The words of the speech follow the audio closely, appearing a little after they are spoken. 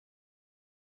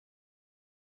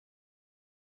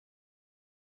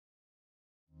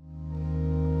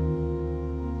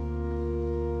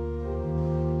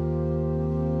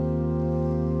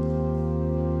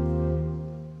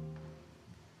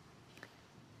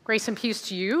Grace and peace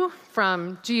to you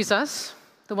from Jesus,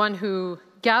 the one who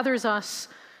gathers us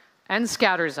and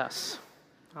scatters us.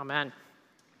 Amen.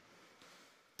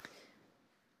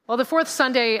 Well, the fourth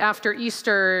Sunday after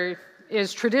Easter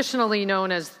is traditionally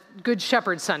known as Good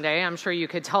Shepherd Sunday. I'm sure you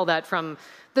could tell that from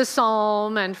the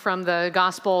psalm and from the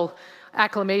gospel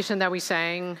acclamation that we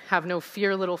sang, "Have no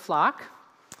fear, little flock."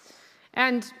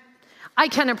 And I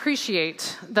can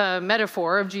appreciate the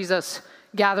metaphor of Jesus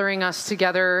gathering us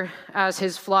together as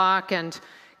his flock and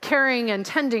caring and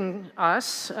tending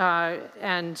us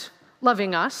and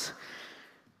loving us.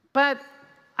 But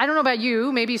I don't know about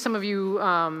you, maybe some of you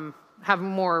have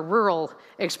more rural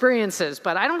experiences,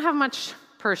 but I don't have much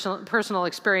personal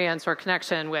experience or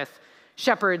connection with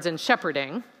shepherds and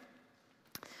shepherding.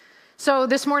 So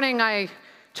this morning I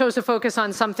chose to focus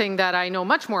on something that I know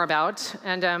much more about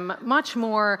and am much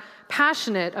more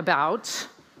passionate about: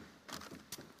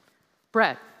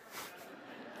 bread.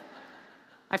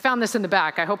 I found this in the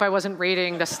back. I hope I wasn't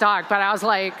raiding the stock, but I was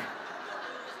like,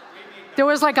 there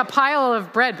was like a pile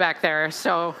of bread back there,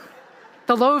 so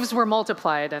the loaves were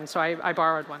multiplied, and so I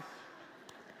borrowed one.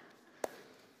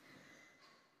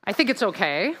 I think it's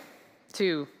okay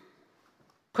to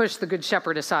push the Good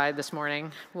Shepherd aside this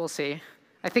morning. We'll see.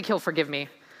 I think he'll forgive me,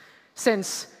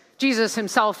 since Jesus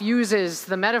himself uses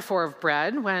the metaphor of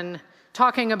bread when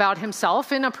talking about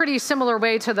himself in a pretty similar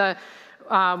way to the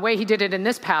way he did it in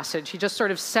this passage. He just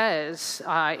sort of says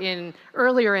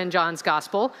earlier in John's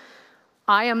gospel,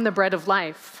 "I am the bread of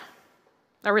life,"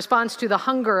 a response to the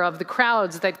hunger of the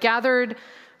crowds that gathered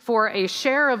for a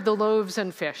share of the loaves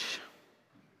and fish.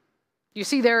 You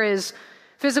see, there is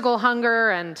physical hunger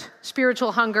and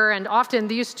spiritual hunger, and often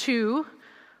these two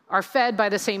are fed by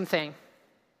the same thing: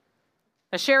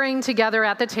 a sharing together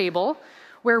at the table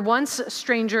where once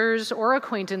strangers or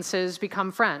acquaintances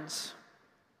become friends,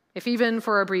 if even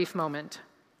for a brief moment.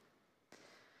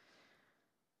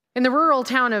 In the rural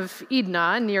town of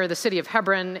Edna, near the city of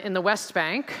Hebron in the West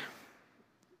Bank,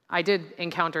 I did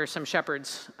encounter some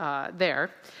shepherds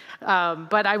there,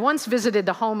 but I once visited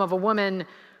the home of a woman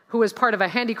who was part of a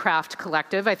handicraft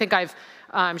collective. I think I've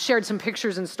shared some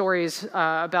pictures and stories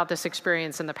about this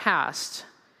experience in the past.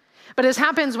 But as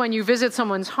happens when you visit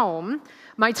someone's home,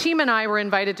 my team and I were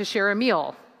invited to share a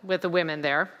meal with the women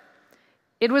there.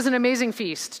 It was an amazing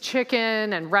feast: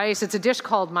 chicken and rice. It's a dish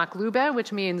called maklube,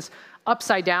 which means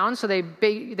upside down. So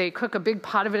they cook a big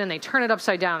pot of it and they turn it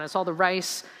upside down. It's all the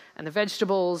rice and the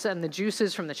vegetables and the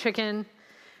juices from the chicken.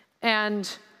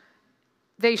 And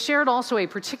they shared also a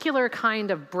particular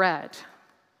kind of bread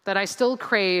that I still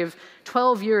crave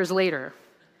 12 years later.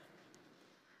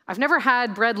 I've never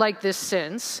had bread like this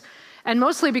since, and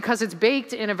mostly because it's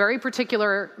baked in a very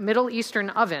particular Middle Eastern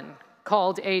oven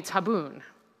called a taboon.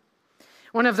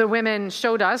 One of the women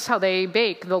showed us how they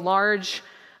bake the large,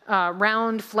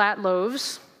 round, flat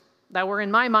loaves that were,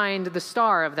 in my mind, the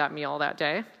star of that meal that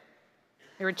day.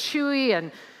 They were chewy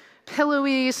and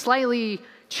pillowy, slightly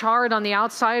charred on the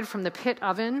outside from the pit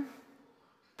oven,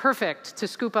 perfect to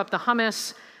scoop up the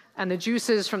hummus and the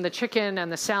juices from the chicken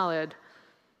and the salad.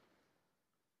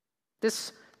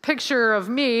 This picture of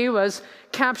me was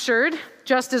captured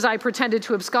just as I pretended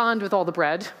to abscond with all the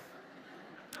bread,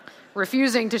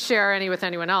 refusing to share any with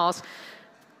anyone else,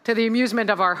 to the amusement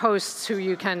of our hosts, who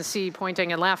you can see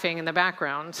pointing and laughing in the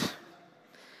background.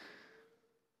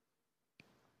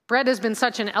 Bread has been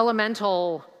such an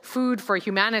elemental food for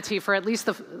humanity for at least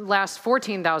the last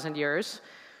 14,000 years.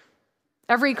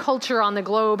 Every culture on the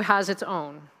globe has its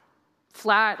own: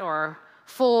 flat or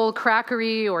full,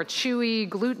 crackery or chewy,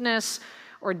 glutinous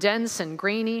or dense and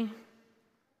grainy.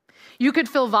 You could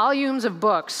fill volumes of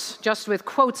books just with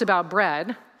quotes about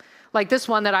bread, like this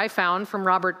one that I found from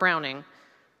Robert Browning.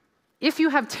 "If you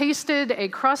have tasted a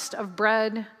crust of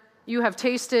bread, you have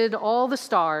tasted all the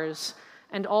stars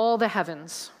and all the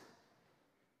heavens."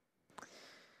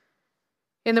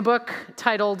 In the book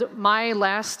titled My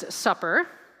Last Supper,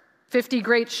 50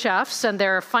 Great Chefs and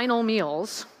Their Final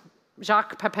Meals,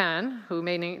 Jacques Pepin, who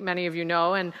many of you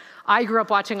know, and I grew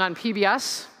up watching on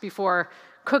PBS before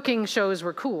cooking shows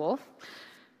were cool,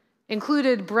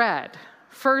 included bread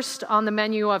first on the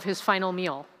menu of his final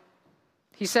meal.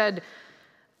 He said,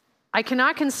 "I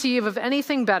cannot conceive of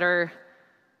anything better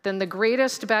than the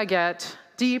greatest baguette,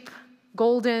 deep,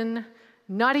 golden,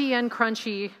 nutty, and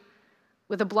crunchy,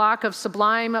 with a block of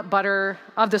sublime butter,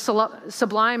 of the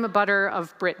sublime butter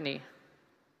of Brittany."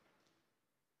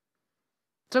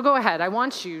 So go ahead. I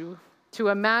want you to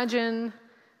imagine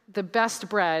the best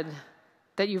bread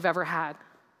that you've ever had,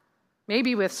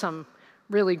 maybe with some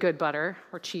really good butter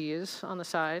or cheese on the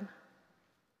side.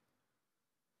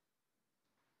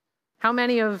 How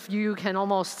many of you can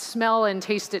almost smell and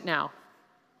taste it now?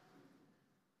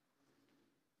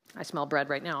 I smell bread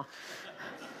right now.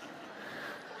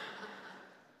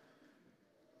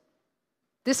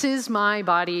 This is my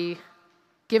body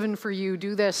given for you.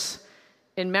 Do this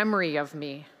in memory of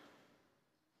me.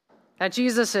 At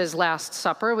Jesus' Last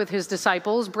Supper with his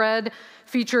disciples, bread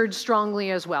featured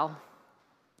strongly as well.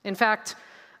 In fact,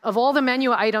 of all the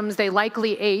menu items they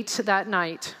likely ate that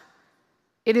night,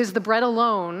 it is the bread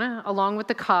alone, along with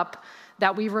the cup,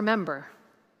 that we remember,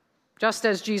 just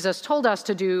as Jesus told us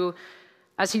to do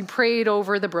as he prayed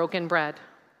over the broken bread.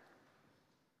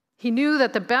 He knew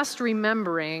that the best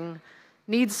remembering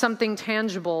needs something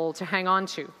tangible to hang on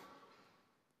to.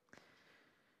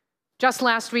 Just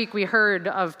last week, we heard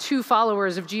of two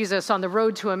followers of Jesus on the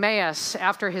road to Emmaus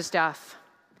after his death.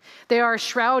 They are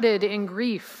shrouded in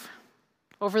grief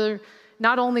over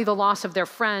not only the loss of their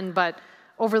friend, but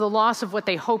over the loss of what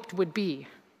they hoped would be.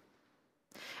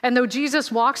 And though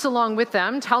Jesus walks along with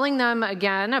them, telling them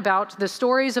again about the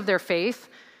stories of their faith,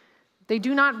 they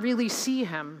do not really see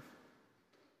him.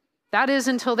 That is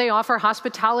until they offer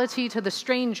hospitality to the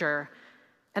stranger,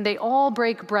 and they all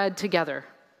break bread together.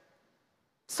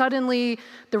 Suddenly,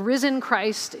 the risen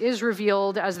Christ is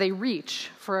revealed as they reach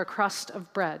for a crust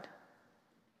of bread.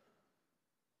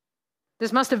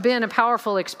 This must have been a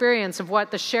powerful experience of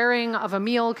what the sharing of a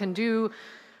meal can do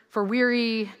for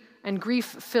weary and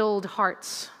grief-filled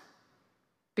hearts,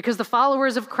 because the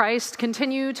followers of Christ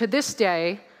continue to this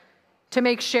day to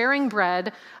make sharing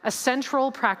bread a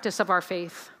central practice of our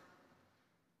faith.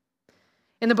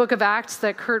 In the book of Acts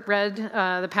that Kurt read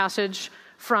the passage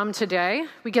from today,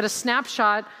 we get a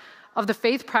snapshot of the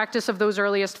faith practice of those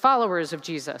earliest followers of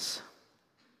Jesus.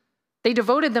 They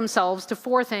devoted themselves to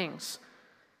four things: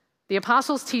 the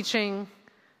apostles' teaching,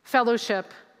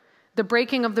 fellowship, the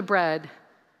breaking of the bread,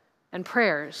 and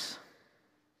prayers.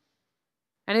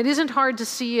 And it isn't hard to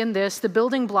see in this the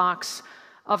building blocks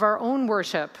of our own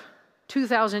worship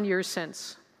 2,000 years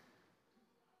since.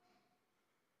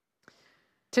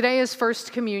 Today is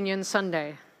First Communion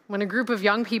Sunday, when a group of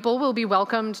young people will be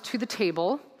welcomed to the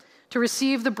table to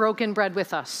receive the broken bread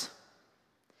with us.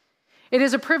 It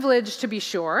is a privilege, to be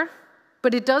sure,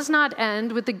 but it does not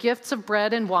end with the gifts of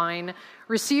bread and wine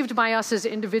received by us as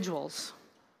individuals.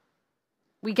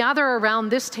 We gather around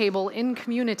this table in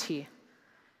community,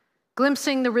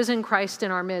 glimpsing the risen Christ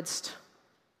in our midst,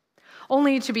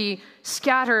 only to be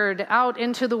scattered out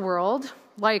into the world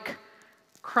like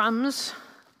crumbs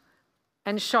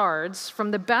and shards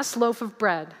from the best loaf of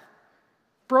bread,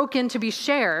 broken to be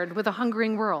shared with a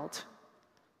hungering world.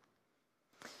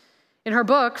 In her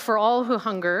book, For All Who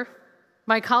Hunger,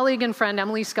 my colleague and friend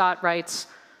Emily Scott writes,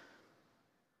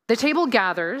 "The table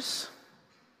gathers,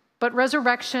 but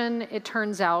resurrection, it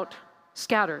turns out,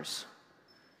 scatters.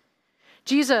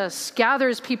 Jesus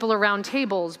gathers people around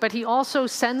tables, but he also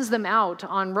sends them out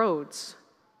on roads.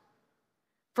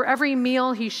 For every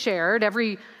meal he shared,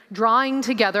 every drawing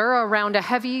together around a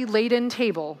heavy, laden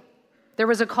table, there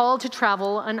was a call to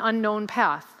travel an unknown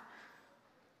path.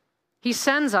 He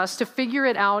sends us to figure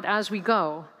it out as we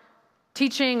go,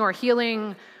 teaching or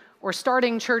healing or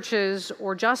starting churches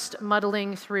or just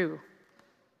muddling through.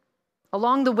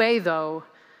 Along the way, though,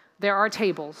 there are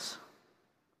tables."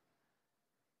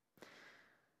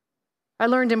 I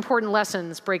learned important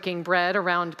lessons breaking bread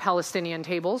around Palestinian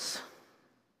tables.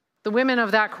 The women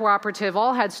of that cooperative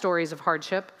all had stories of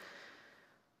hardship: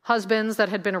 husbands that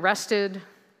had been arrested,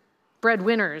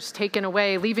 breadwinners taken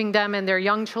away, leaving them and their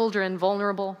young children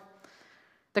vulnerable,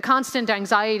 the constant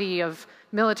anxiety of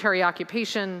military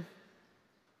occupation,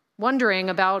 wondering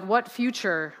about what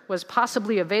future was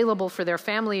possibly available for their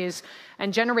families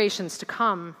and generations to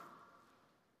come.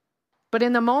 But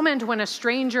in the moment when a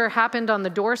stranger happened on the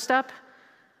doorstep,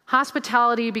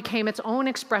 hospitality became its own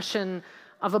expression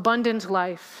of abundant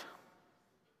life.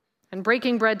 And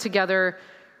breaking bread together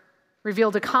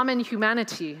revealed a common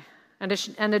humanity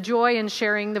and a joy in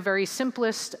sharing the very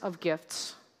simplest of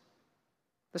gifts.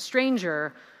 The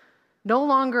stranger, no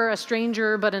longer a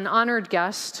stranger, but an honored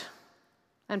guest,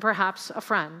 and perhaps a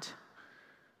friend.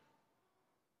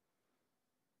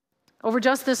 Over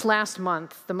just this last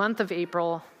month, the month of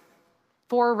April,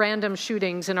 4 random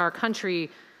shootings in our country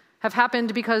have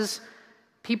happened because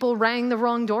people rang the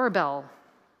wrong doorbell,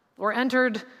 or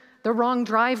entered the wrong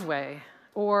driveway,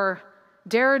 or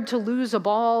dared to lose a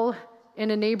ball in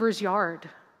a neighbor's yard.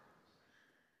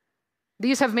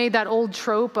 These have made that old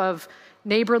trope of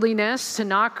neighborliness, to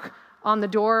knock on the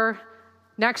door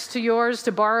next to yours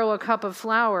to borrow a cup of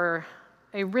flour,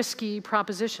 a risky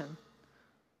proposition.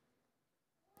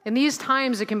 In these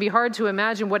times, it can be hard to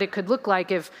imagine what it could look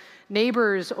like if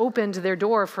neighbors opened their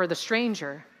door for the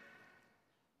stranger.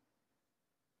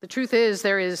 The truth is,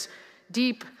 there is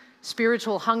deep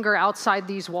spiritual hunger outside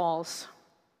these walls,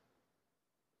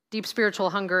 deep spiritual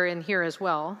hunger in here as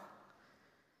well.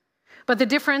 But the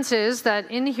difference is that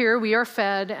in here we are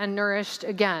fed and nourished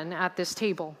again at this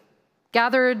table,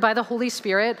 gathered by the Holy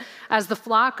Spirit as the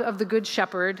flock of the Good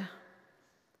Shepherd,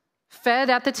 fed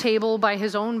at the table by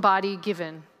his own body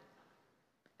given,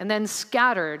 and then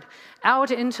scattered out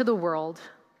into the world,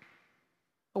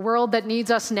 a world that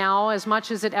needs us now as much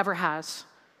as it ever has.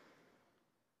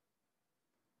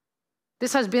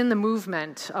 This has been the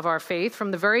movement of our faith from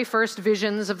the very first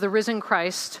visions of the risen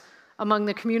Christ among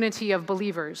the community of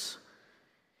believers,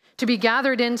 to be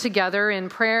gathered in together in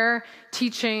prayer,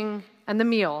 teaching, and the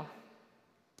meal,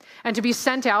 and to be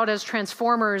sent out as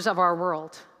transformers of our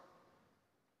world.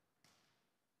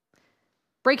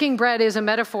 Breaking bread is a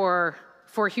metaphor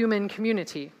for human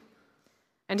community.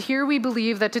 And here we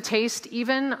believe that to taste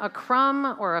even a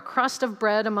crumb or a crust of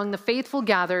bread among the faithful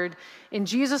gathered in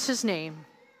Jesus' name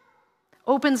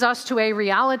opens us to a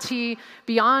reality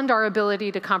beyond our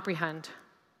ability to comprehend.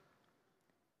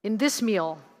 In this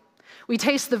meal, we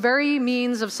taste the very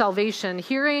means of salvation,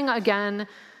 hearing again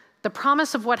the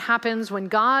promise of what happens when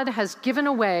God has given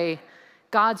away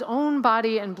God's own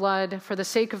body and blood for the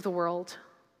sake of the world.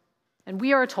 And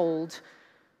we are told,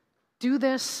 do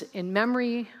this in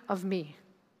memory of me.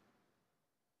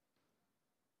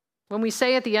 When we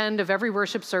say at the end of every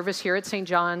worship service here at St.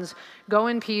 John's, go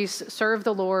in peace, serve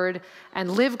the Lord, and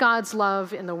live God's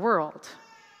love in the world,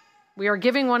 we are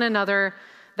giving one another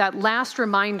that last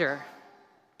reminder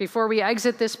before we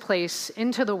exit this place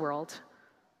into the world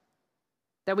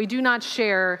that we do not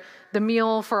share the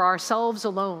meal for ourselves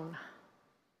alone,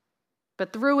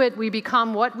 but through it we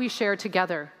become what we share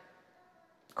together,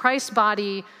 Christ's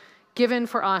body given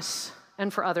for us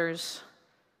and for others,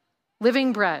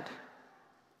 living bread,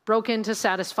 broken to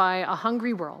satisfy a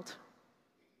hungry world.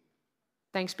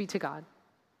 Thanks be to God.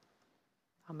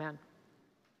 Amen.